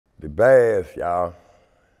the Bass, y'all.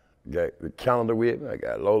 Got the calendar with me, I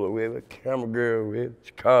got Lola with me, Camera Girl with me,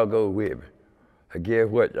 Chicago with me. And guess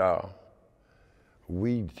what, y'all?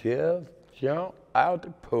 We just jumped out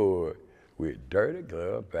the porch with Dirty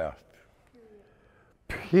Glove Bastard.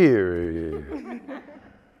 Period.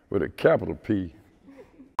 With a capital P.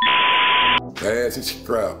 Bass and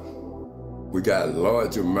Scrap. We got a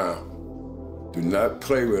large amount. Do not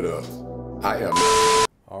play with us. I am.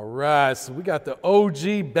 All right, so we got the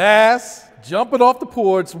OG Bass jumping off the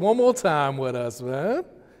porch one more time with us, man.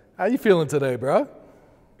 How you feeling today, bro?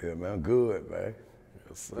 Yeah, man, good, man.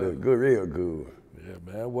 Yes, sir. Good, real good. Yeah,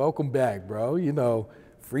 man, welcome back, bro. You know,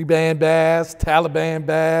 Freebandz Bass, Taliban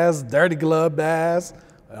Bass, Dirty Glove Bass,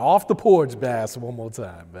 Off The Porch Bass one more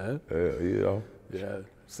time, man. Yeah, you know. Yeah.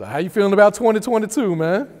 So how you feeling about 2022,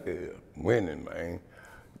 man? Yeah, winning, man.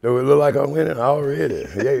 Do it look like I'm winning already?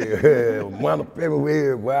 Yeah, month of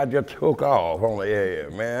February, boy, I just took off on the air,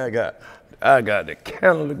 man. I got the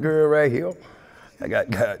Canada girl right here. I got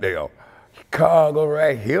goddamn Chicago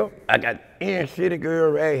right here. I got inner city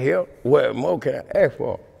girl right here. What more can I ask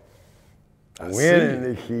for? Winning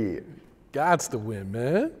this shit. Gots to win,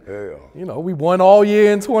 man. Yeah. You know, we won all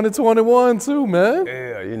year in 2021 too, man.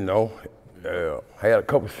 Yeah, you know. Yeah. Had a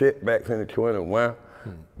couple setbacks in the 21,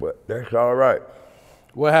 but that's all right.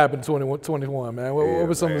 What happened in 2021, man? What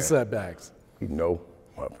were some of the setbacks? You know,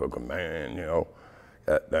 motherfucker, man, you know,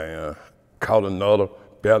 goddamn, caught another,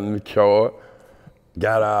 better than the chart,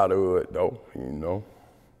 got out of it, though, you know.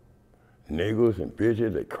 Niggas and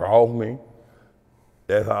bitches that cross me,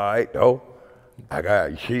 that's all right, though. I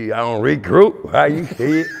don't regroup, how you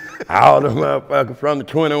see it? All the motherfuckers from the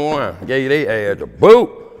 21 gave they ass a boot.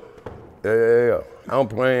 Yeah,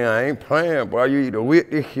 I ain't playing, boy. You either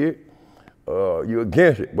with this shit, you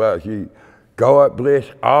against it, but God bless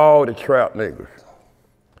all the trap niggas.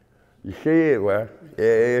 You see it, boy?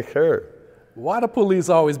 Yeah, sir. Why the police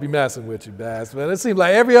always be messing with you, Bass, man? It seems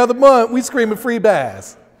like every other month we screaming free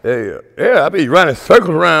Bass. Yeah, I be running circles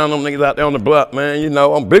around them niggas out there on the block, man. You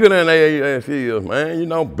know, I'm bigger than they is, man. You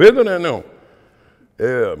know, bigger than them.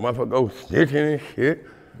 Yeah, motherfucker go snitching and shit,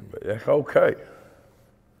 but that's okay.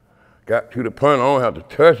 Got to the point I don't have to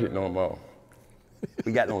touch it no more.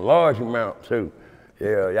 We got them large amount too.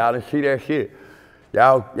 Yeah, y'all didn't see that shit.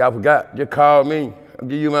 Y'all forgot, just call me. I'll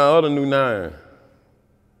give you my other new name.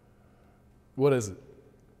 What is it?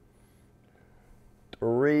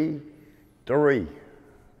 3-3.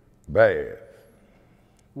 Bad.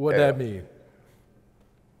 What that mean?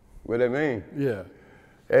 What that mean? Yeah.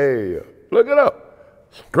 Hey, look it up.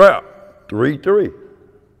 Scrap, 3-3.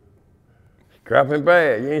 Scrapping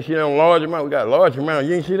bad. You ain't see them large amount. We got a large amount.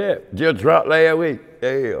 You ain't see that? Just dropped last week.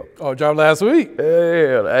 Yeah. Oh, dropped last week?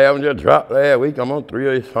 Yeah, the album just dropped last week. I'm on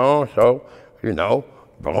 3 of these songs, so, you know,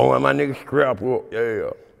 blowing my nigga Scrap up.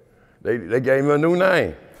 Yeah. They gave me a new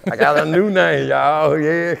name. I got a new name, y'all.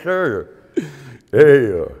 Yeah, sure.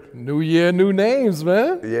 Yeah. New year, new names,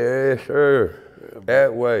 man. Yeah, sure. Yeah,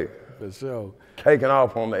 that way. For sure. Taking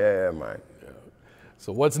off on the air, man. Yeah.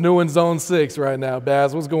 So what's new in Zone 6 right now,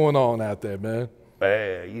 Baz? What's going on out there, man?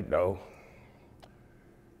 Man, you know.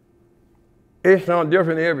 It's something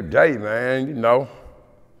different every day, man, you know.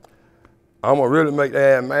 I'm gonna really make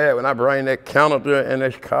that mad when I bring that counter and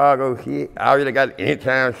that Chicago shit. I already got the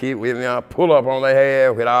in-town shit with me. I pull up on their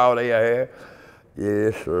hair with all their hair.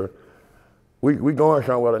 Yes, sir. We going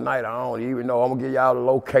somewhere tonight. I don't even know. I'm gonna give y'all the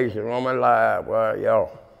location on my live, boy,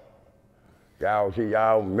 y'all see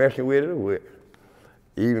y'all messing with it or what?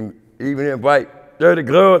 Even invite Dirty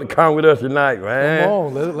Glove to come with us tonight, man. Come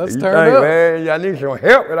on, let's turn up. Man, y'all need some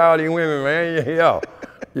help with all these women, man. Yo,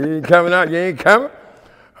 you ain't coming out, you ain't coming?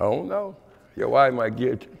 I don't know. Your wife might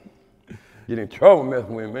get in trouble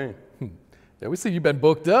messing with me. Yeah, we see you been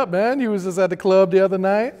booked up, man. You was just at the club the other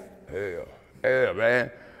night. Yeah,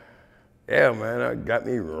 man. Yeah, man, I got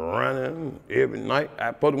me running every night.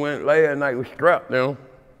 I put went last night with Strap down.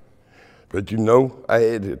 But you know, I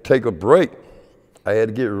had to take a break. I had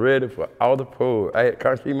to get ready for Off The Porch. I had to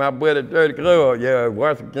come see my buddy Dirty Glove, yeah,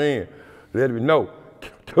 once again. Let me know,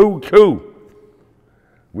 2-2.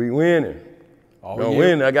 We winning. Oh, Don't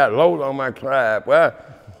win, I got Lola on my side, boy.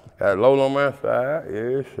 Got Lola on my side,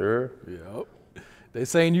 yeah, sure. Yep. They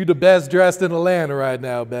saying you the best dressed in Atlanta right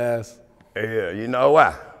now, Bass. Yeah, you know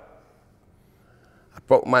why? I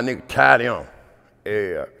put my nigga Toddy on.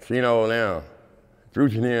 Yeah, Chino now,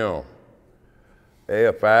 Fruity on.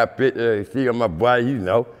 Yeah, 5 pictures, you see on my body, you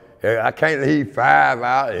know. Yeah, I can't leave 5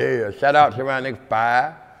 out, yeah. Shout out to my nigga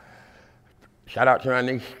 5. Shout out to my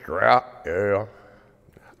nigga Scrap, yeah.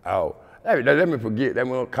 Oh, let me forget, they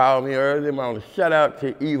gonna call me earlier. I'm gonna shout out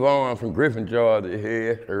to Yvonne from Griffin, Georgia,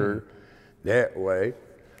 here, her, that way.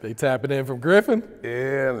 They tapping in from Griffin?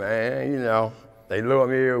 Yeah, man, you know, they love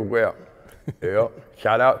me as well. Yeah.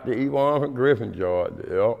 Shout out to E1 from Griffin, Georgia.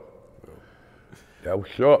 Yeah. That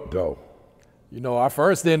was up, though. You know, our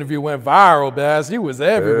first interview went viral, Bass. You was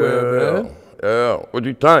everywhere, man. Yeah. What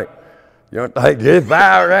you think? You don't think this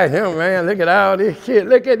viral right here, man? Look at all this shit.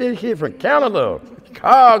 Look at this shit from Canada,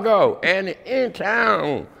 Chicago, and the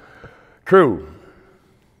in-town crew.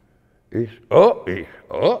 It's up, it's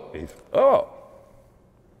up, it's up.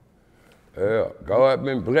 Yeah, God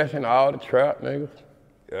been blessing all the trap niggas.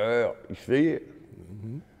 Yeah, you see it.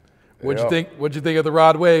 Mm-hmm. What'd you think of the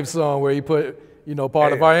Rod Wave song where he put, you know,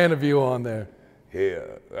 part of our interview on there? Yeah,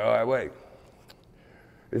 all right, wait.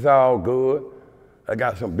 It's all good. I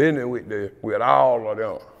got some business with all of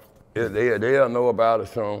them. They'll know about it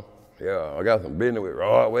soon. Yeah, I got some business with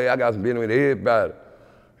Rod Wave. I got some business with everybody.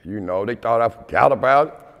 You know, they thought I forgot about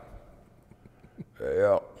it.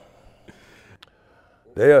 Yeah.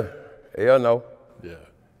 They'll know. Yeah.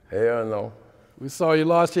 Hell no. We saw you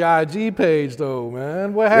lost your IG page though,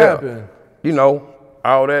 man. What happened? You know,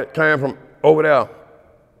 all that came from over there,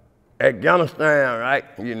 Afghanistan, right?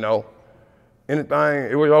 You know,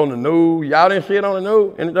 anything, it was on the news. Y'all didn't see it on the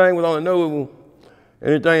news? Anything was on the news.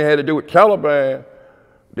 Anything had to do with Taliban,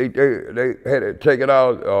 they had to take it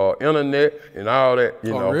out, internet and all that,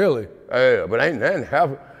 you know. Oh, really? Yeah, but ain't nothing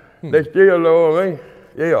happened. They still love me.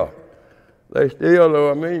 Yeah, they still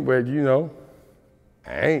love me, but you know,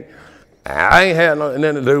 I ain't had nothing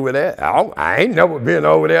to do with that. I ain't never been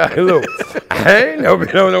over there. Look, I ain't never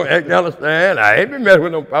been over there in Afghanistan. I ain't been messing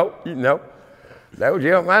with them folks, you know. That was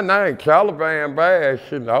just my name, Freebandz Bass,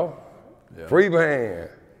 you know. Yeah.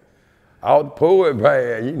 Freebandz. Off The Porch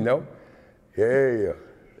Bass, you know. Yeah.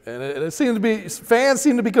 And it seems to be, fans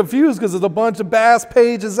seem to be confused because there's a bunch of Bass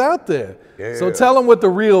pages out there. Yeah. So tell them what the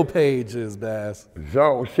real page is, Bass.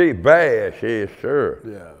 Zone 6 Bass, yes, sir.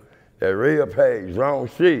 Yeah. That real page, Zone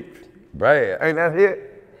 6 Bass. Ain't that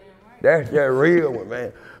it? That's that real one,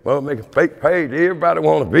 man. Well, make a fake page. Everybody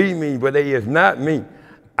want to be me, but they is not me.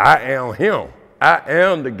 I am him. I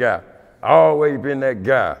am the guy. Always been that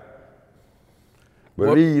guy.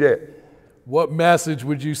 Believe that. What message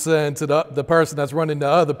would you send to the person that's running the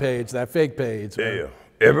other page, that fake page? Yeah,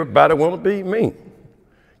 everybody want to be me.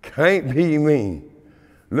 Can't be me.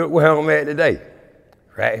 Look where I'm at today.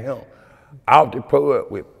 Right here. Off the porch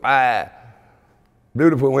with 5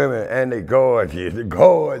 beautiful women and they gorgeous. They're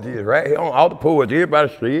gorgeous. Right here on Off the Porch. Everybody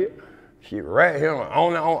see it. She right here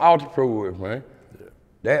on Off the Porch, man. Yeah.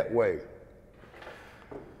 That way.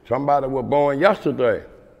 Somebody was born yesterday,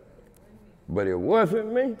 but it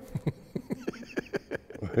wasn't me.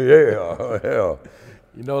 Yeah.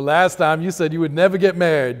 You know, last time you said you would never get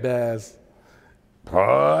married, Bass.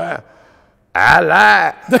 Boy, I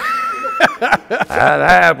lied. I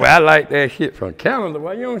lied, but I like that shit from Canada.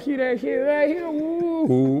 Why you don't see that shit right here?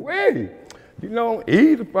 Ooh, hey. You know,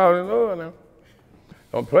 easy fall in love now.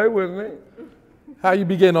 Don't play with me. How you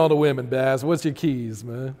be getting all the women, Bass? What's your keys,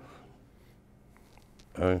 man?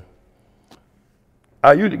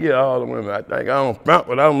 I used to get all the women. I think I don't found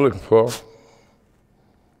what I'm looking for.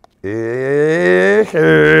 Yeah,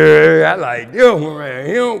 sure. I like them around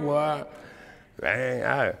here, boy.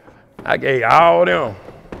 Man, I gave all them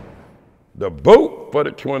the boot for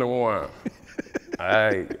the 21.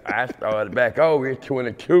 I started back over at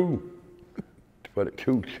 22 for the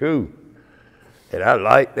 2-2. And I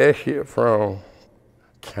like that shit from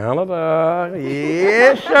Canada.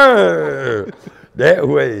 Yes, sir. That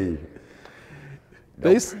way.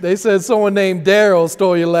 They said someone named Daryl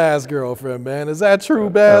stole your last girlfriend, man. Is that true,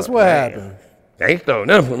 Bass? What happened? They ain't stole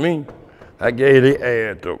nothing from me. I gave the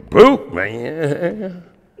ass the boot, man.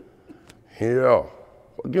 Yeah.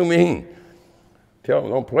 What you mean? Tell them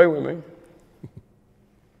don't play with me.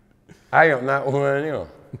 I am not one of them.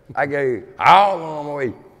 I gave all of them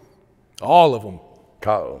away. All of them?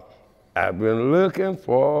 Cause I've been looking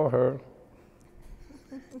for her.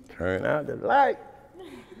 Turn out the light.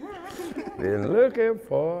 Been looking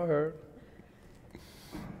for her.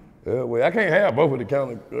 Well, I can't have both of the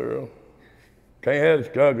county girl. Can't have the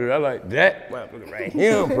Chicago girl. I like that. Right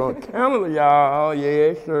here from Canada, y'all.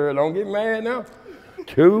 Yeah, sure. Don't get mad now.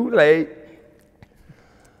 Too late.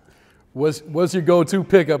 What's your go-to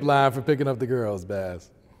pickup line for picking up the girls, Bass?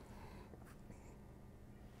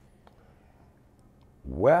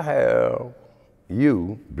 Where have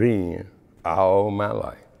you been all my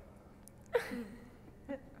life?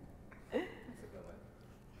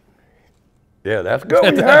 Yeah, that's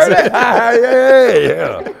good. You heard it?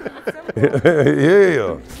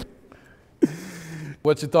 Yeah.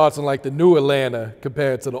 What's your thoughts on like the new Atlanta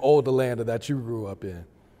compared to the old Atlanta that you grew up in?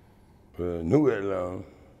 New Atlanta.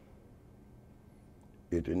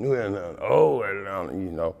 It's the new Atlanta, old Atlanta,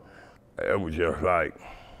 you know. It was just like,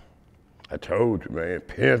 I told you, man,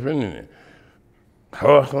 pimping and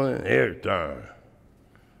hustling and everything.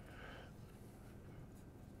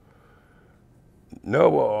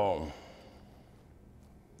 Never,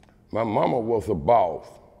 my mama was a boss.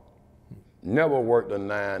 Never worked a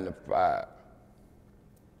 9 to 5.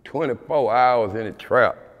 24 hours in the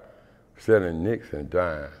trap, selling nicks and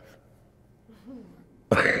dimes.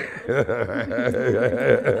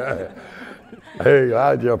 Hey,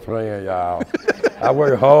 I just playing, y'all. I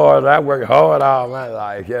work hard all my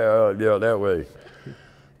life, yeah, that way.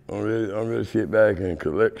 I'm really sit back and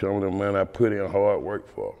collect some of the money I put in hard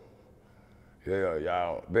work for. Yeah,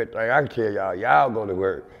 y'all. Best thing I can tell y'all go to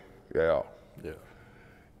work. Yeah. Yeah.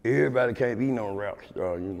 Everybody can't be no rap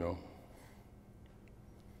star, you know.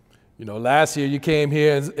 You know, last year you came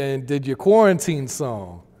here and did your quarantine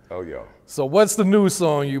song. Oh, yeah. So what's the new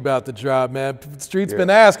song you about to drop, man? Street's been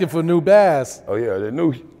asking for new bass. Oh, yeah, the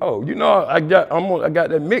new, oh, you know, I got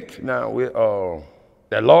that mix now with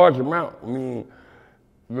that large amount. Me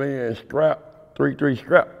and Scrap, 3-3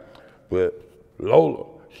 Scrap. But Lola,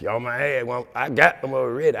 she on my ass. Well, I got them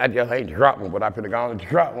already. I just ain't dropped them, but I finna go and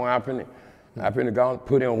drop one. I finna go and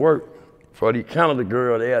put in work for these Canada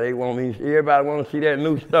girls there. They want me, everybody want to see that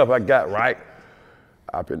new stuff I got, right?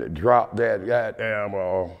 I finna drop that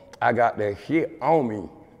goddamn, I got that shit on me.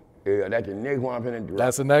 Yeah, that's the next one I'm finna drop.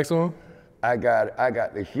 That's the next one? I got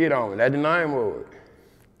the shit on me. That's the name of it.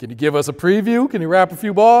 Can you give us a preview? Can you rap a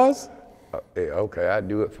few bars? Yeah, okay, I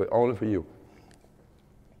do it only for you.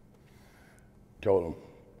 I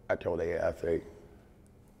told her, I say,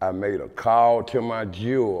 I made a call to my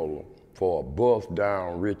jeweler for a bust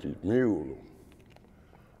down Richard Mule.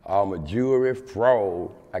 All my jewelry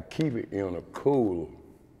froze, I keep it in a cooler.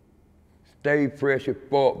 Stay fresh as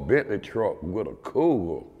fuck Bentley truck with a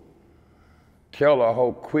cooler. Tell her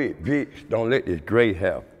hoe quit, bitch, don't let this gray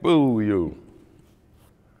hair fool you.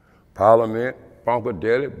 Parliament,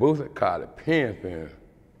 Funkadelic, Boosie, call it pimpin'.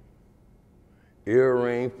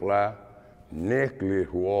 Earring fly, necklace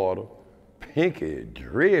water, pinky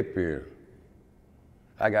dripping.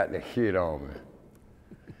 I got that shit on me.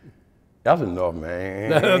 That's enough, man.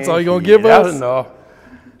 That's all you gonna give us? That's enough.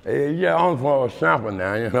 Hey, yeah, I'm for a sample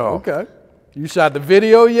now, you know. Okay. You shot the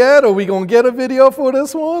video yet, or we gonna get a video for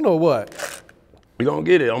this one, or what? We gonna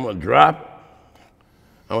get it. I'm gonna drop it.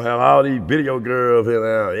 I'm gonna have all these video girls in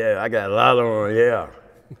there. Yeah, I got a lot of them, yeah.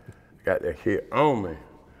 Got that shit on me.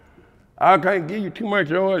 I can't give you too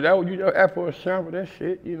much on it. That was you just ask for a sample, that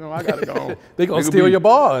shit, you know, I gotta go on. They gonna steal your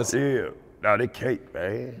bars. Yeah. No, they can't,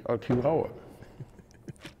 man. I'm too hard.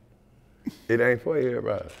 It ain't for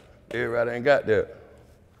everybody. Everybody ain't got that.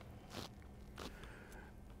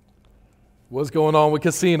 What's going on with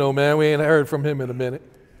Casino, man? We ain't heard from him in a minute.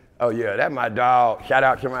 Oh yeah, that's my dog. Shout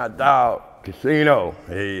out to my dog, Casino.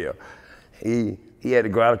 Yeah. He had to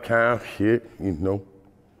go out of town, shit, you know.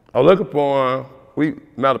 I was looking for him.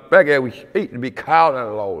 Matter of fact, we speak to be called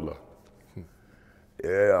in Lola.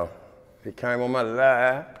 Yeah. He came on my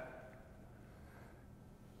live.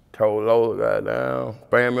 Told Lola, goddamn,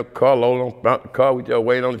 bring me a car. Lola don't bounce the car. We just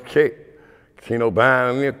waiting on the check. Casino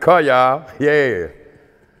buying me a car, y'all. Yeah.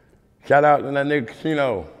 Shout out to that nigga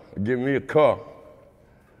Casino. Giving me a car.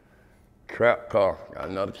 Trap car. Got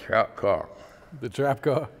another trap car. The trap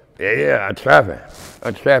car? Yeah, I'm trapping.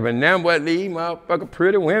 I'm trapping. Now what these motherfucking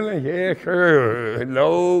pretty women? Yeah, sure.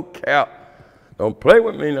 No cap. Don't play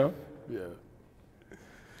with me now. Yeah.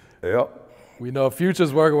 Yep. We know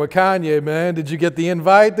Future's working with Kanye, man. Did you get the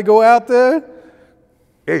invite to go out there?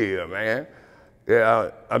 Yeah, man.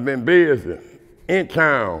 Yeah, I've been busy. In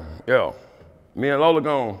town, yeah. Me and Lola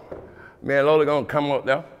gonna come up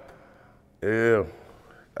there. Yeah.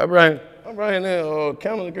 I bring that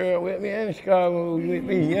camera girl with me and the Chicago with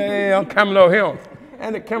me. Yeah, I'm coming over here.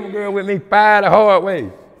 And the camera girl with me 5 the hard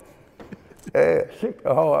way. Yeah, 6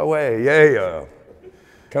 the hard way, yeah.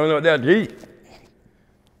 Coming up there deep.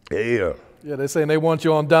 Yeah. Yeah, they're saying they want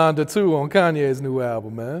you on Donda 2 on Kanye's new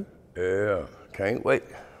album, man. Yeah, can't wait.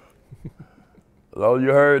 Lola, you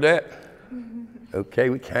heard that? Okay,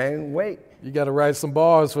 we can't wait. You got to write some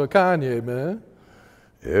bars for Kanye, man.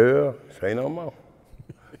 Yeah, say no more.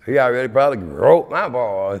 He already probably wrote my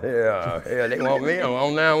bars. Yeah, they want me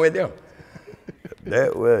on down with them.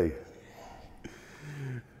 That way.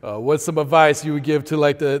 What's some advice you would give to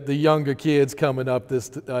like the younger kids coming up in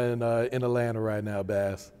Atlanta right now,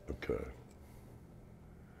 Bass? Okay.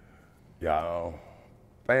 Y'all,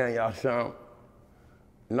 fan y'all something.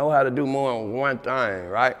 Know how to do more than one thing,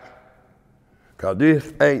 right? Cause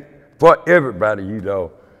this ain't for everybody, you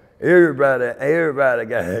know. Everybody ain't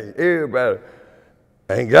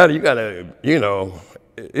got it. You gotta, you know,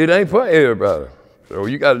 it ain't for everybody. So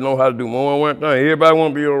you got to know how to do more than one thing. Everybody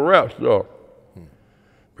want to be a rap star.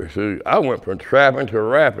 But see, I went from trapping to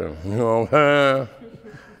rapping, you know what I'm saying?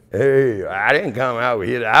 Hey, I didn't come out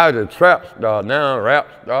here. I was a trap star, now a rap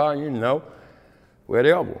star, you know,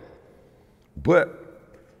 whatever. But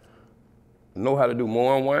know how to do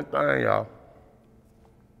more than one thing, y'all.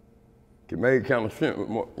 It made kind of sense,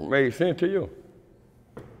 made sense to you.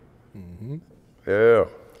 Mm-hmm. Yeah,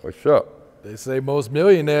 what's up? They say most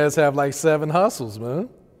millionaires have like 7 hustles, man.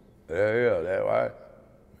 Yeah, that's right.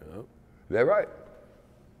 Yep. That's right.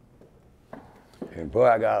 And boy,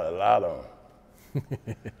 I got a lot of them.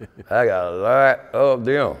 I got a lot of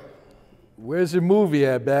them. Where's your movie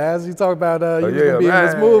at, Baz? You talk about you was gonna be man,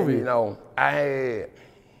 in this movie. You know, I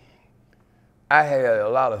had a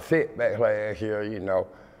lot of setbacks last year, you know.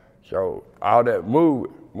 So all that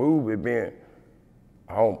movie been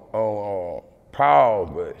on pause,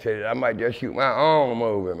 but said I might just shoot my own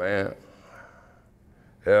movie, man.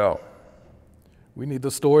 Yeah. We need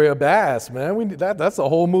the story of Bass, man. We need that's a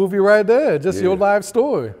whole movie right there, just your life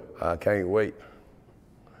story. I can't wait.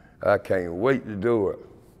 I can't wait to do it.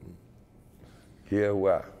 Here's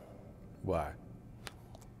why. Why?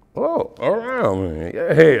 Oh, around me.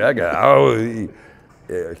 Yeah, hey, I got all these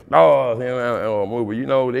stars in a movie. You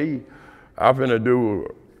know, I'm finna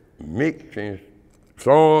do mixing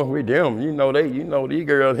songs with them. You know, these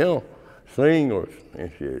girls, him, singers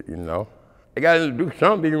and shit, you know. They gotta do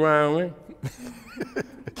something around me.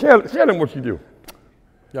 Tell them what you do.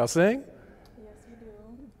 Y'all sing? Yes, we do.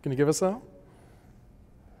 Can you give us some?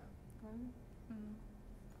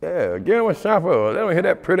 Yeah, give them a sample. Let them hear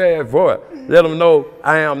that pretty ass voice. Let them know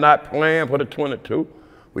I am not playing for the 22.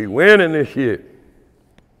 We winning this shit.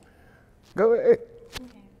 Go ahead.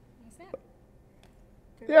 Okay, that's it.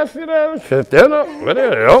 Yes, sit down. Stand up. Well,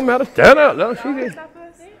 it don't matter. Stand up. Don't she just, Stop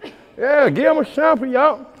us. yeah, give them a sample,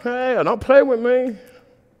 y'all. Hey, don't play with me.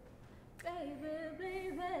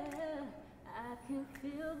 Baby, I can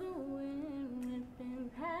feel the wind whipping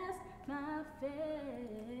past my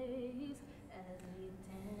face as we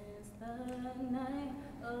dance the night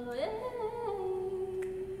away.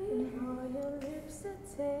 And all your lips that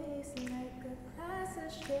taste like a glass of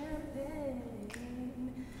champagne.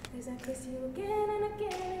 As I kiss you again and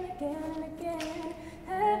again and again and again.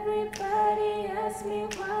 Everybody asks me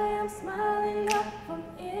why I'm smiling up from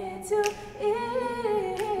ear to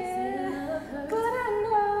ear. But I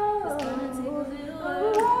know it's gonna take a little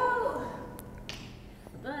while.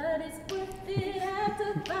 But it's worth it after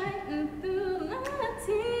fighting through my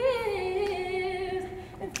tears.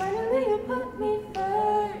 And finally you put me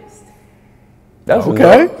first. That's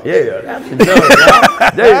okay. Enough. Yeah, that's enough,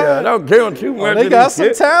 y'all. Yeah, don't give them too much. They got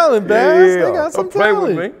some talent, Bass. Yeah, They got some don't play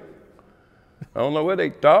talent. with me. I don't know what they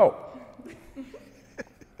thought.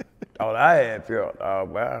 Thought I had felt,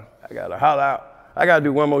 man. I gotta holler out. I gotta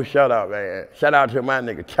do one more shout out, man. Shout out to my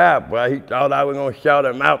nigga Chop, boy. He thought I was gonna shout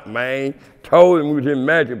him out, man. Told him we was in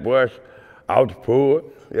Magic, boy. Off the porch.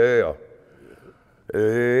 Yeah.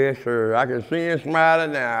 Yeah, sir. I can see him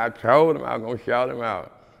smiling now. I told him I was gonna shout him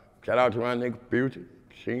out. Shout out to my nigga Future,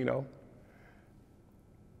 Casino.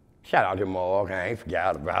 Shout out to Mark. I ain't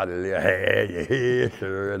forgot about it. Yeah,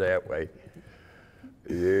 sir, that way.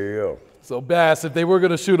 Yeah. So Bass, if they were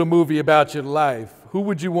gonna shoot a movie about your life, who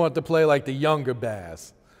would you want to play like the younger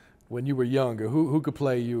Bass when you were younger? Who could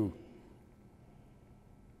play you?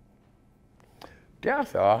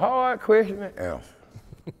 That's a hard question to answer.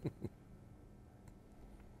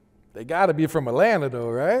 They gotta be from Atlanta though,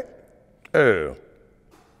 right?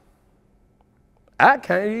 I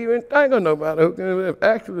can't even think of nobody who can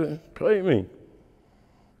actually play me.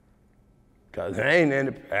 Cause there ain't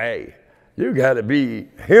any, hey, you gotta be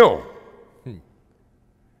him.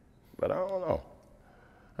 But I don't know.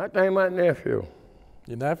 I think my nephew.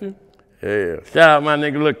 Your nephew? Yeah, shout out my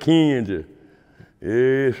nigga Lil Kenji.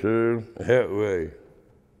 Yeah, sir, that way.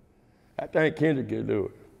 I think Kenji can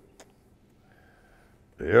do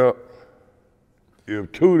it. Yep.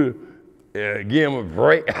 If Tudor, give him a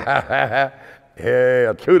break.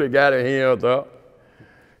 Yeah, Tudor got it healed up.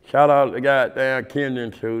 Shout out to goddamn Kenji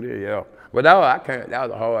and Tudor, yeah. But that was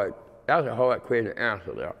a hard question to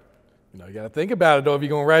answer there. You know, you gotta think about it though if you're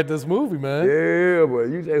gonna write this movie, man. Yeah, but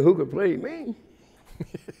you say who could play me?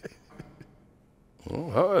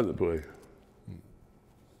 Hard to play.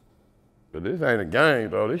 But this ain't a game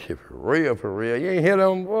though, this shit for real, for real. You ain't hear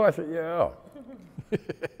them voices, yeah.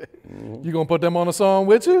 You gonna put them on a song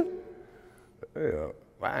with you? Yeah,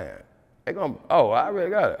 man. They gonna, I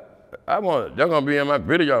already got it. They're gonna be in my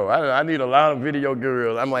video. I need a lot of video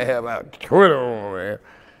girls. I might have about 20 on, man.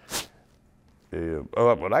 Yeah,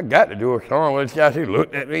 but I got to do a song with y'all. She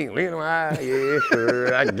looked at me, leaned my eye. Yeah,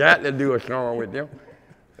 sure. I got to do a song with them.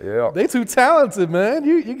 Yeah. They too talented, man.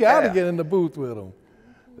 You got to get in the booth with them.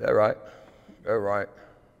 That's right. That's right.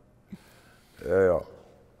 Yeah.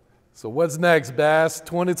 So what's next, Bass?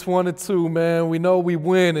 2022, man. We know we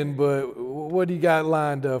winning, but what do you got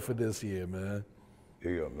lined up for this year, man?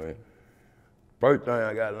 Yeah, man. First thing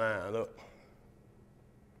I got lined up,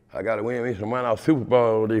 I got to win me some money off Super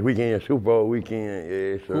Bowl this weekend, Super Bowl weekend.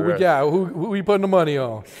 Yeah, sure. Who we got? Who we putting the money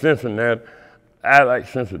on? Cincinnati. I like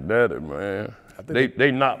Cincinnati, man.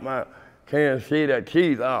 They knocked my Kansas City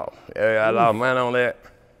Chiefs off. Yeah, I lost money on that.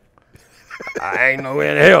 I ain't no way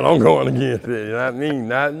in hell I'm going against it. Not me,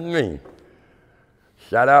 not me.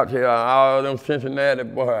 Shout out to all them Cincinnati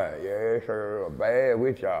boys. Yeah, sure. Bad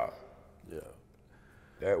with y'all. Yeah.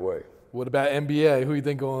 That way. What about NBA? Who you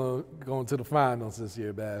think going to the finals this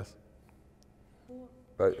year, Bass?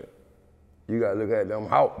 But you gotta look at them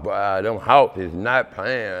Hawks, boy. Them Hawks is not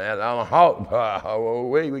playing. That's on Hawks,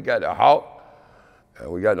 boy. We got the Hawks,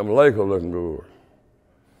 and we got them Lakers looking good.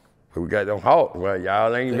 We got them Hawks. Well,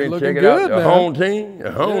 y'all ain't been checking out the home team.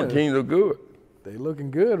 The home team look good. They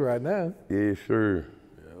looking good right now. Yes, sir.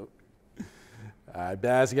 Yep. All right,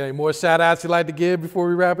 Bass, you got any more shout-outs you'd like to give before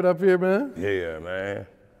we wrap it up here, man? Yeah, man.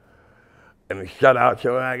 And shout out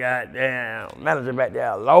to my goddamn manager back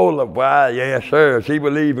there, Lola, boy. Yes, sir. She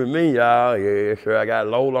believe in me, y'all. Yes, sir. I got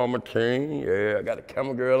Lola on my team. Yeah, I got a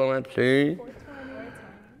camera girl on my team.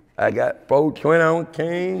 I got 420 on my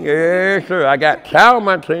team. Yes, sir. I got Ty on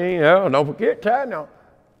my team. Yeah, don't forget Ty now.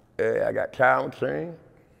 Yeah, I got Ty on my team.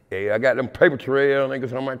 Yeah, I got them paper trail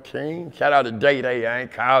niggas on my team. Shout out to Day Day. I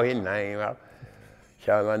ain't call his name out.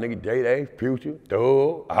 Shout out to my nigga Day Day, Future,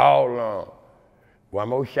 Doug, all along. One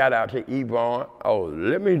more shout out to Yvonne. Oh,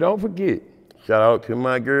 don't forget. Shout out to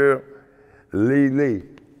my girl, Lee.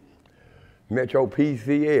 Metro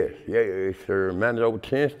PCS. Yeah, sir. Manager over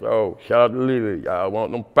 10 stores. Shout out to Lee. Y'all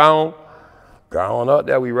want them phone? Go on up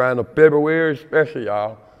there. We riding the February special,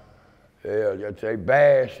 y'all. Yeah, just say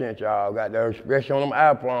Bass sent y'all. Got that special on them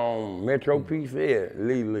iPhone. Metro PCS.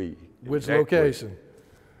 Lee. Which location?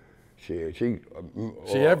 She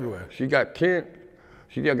everywhere. She got 10.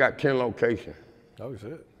 She just got 10 locations. Oh,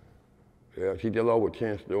 shit. Yeah, she did over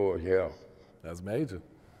 10 stores, yeah. That's major.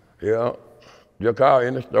 Yeah. Just call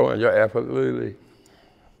in the store and just absolutely.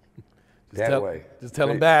 That way. Just tell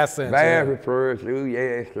them Bass sent you. Bass refers to,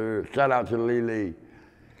 yes, sir. Shout out to Lily.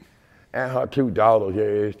 And her 2 daughters,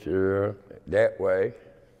 yes, sir. That way.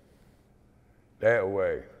 That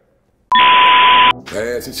way.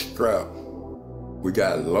 Bass and scrap. We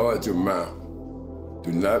got a large amount.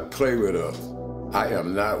 Do not play with us. I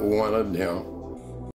am not one of them.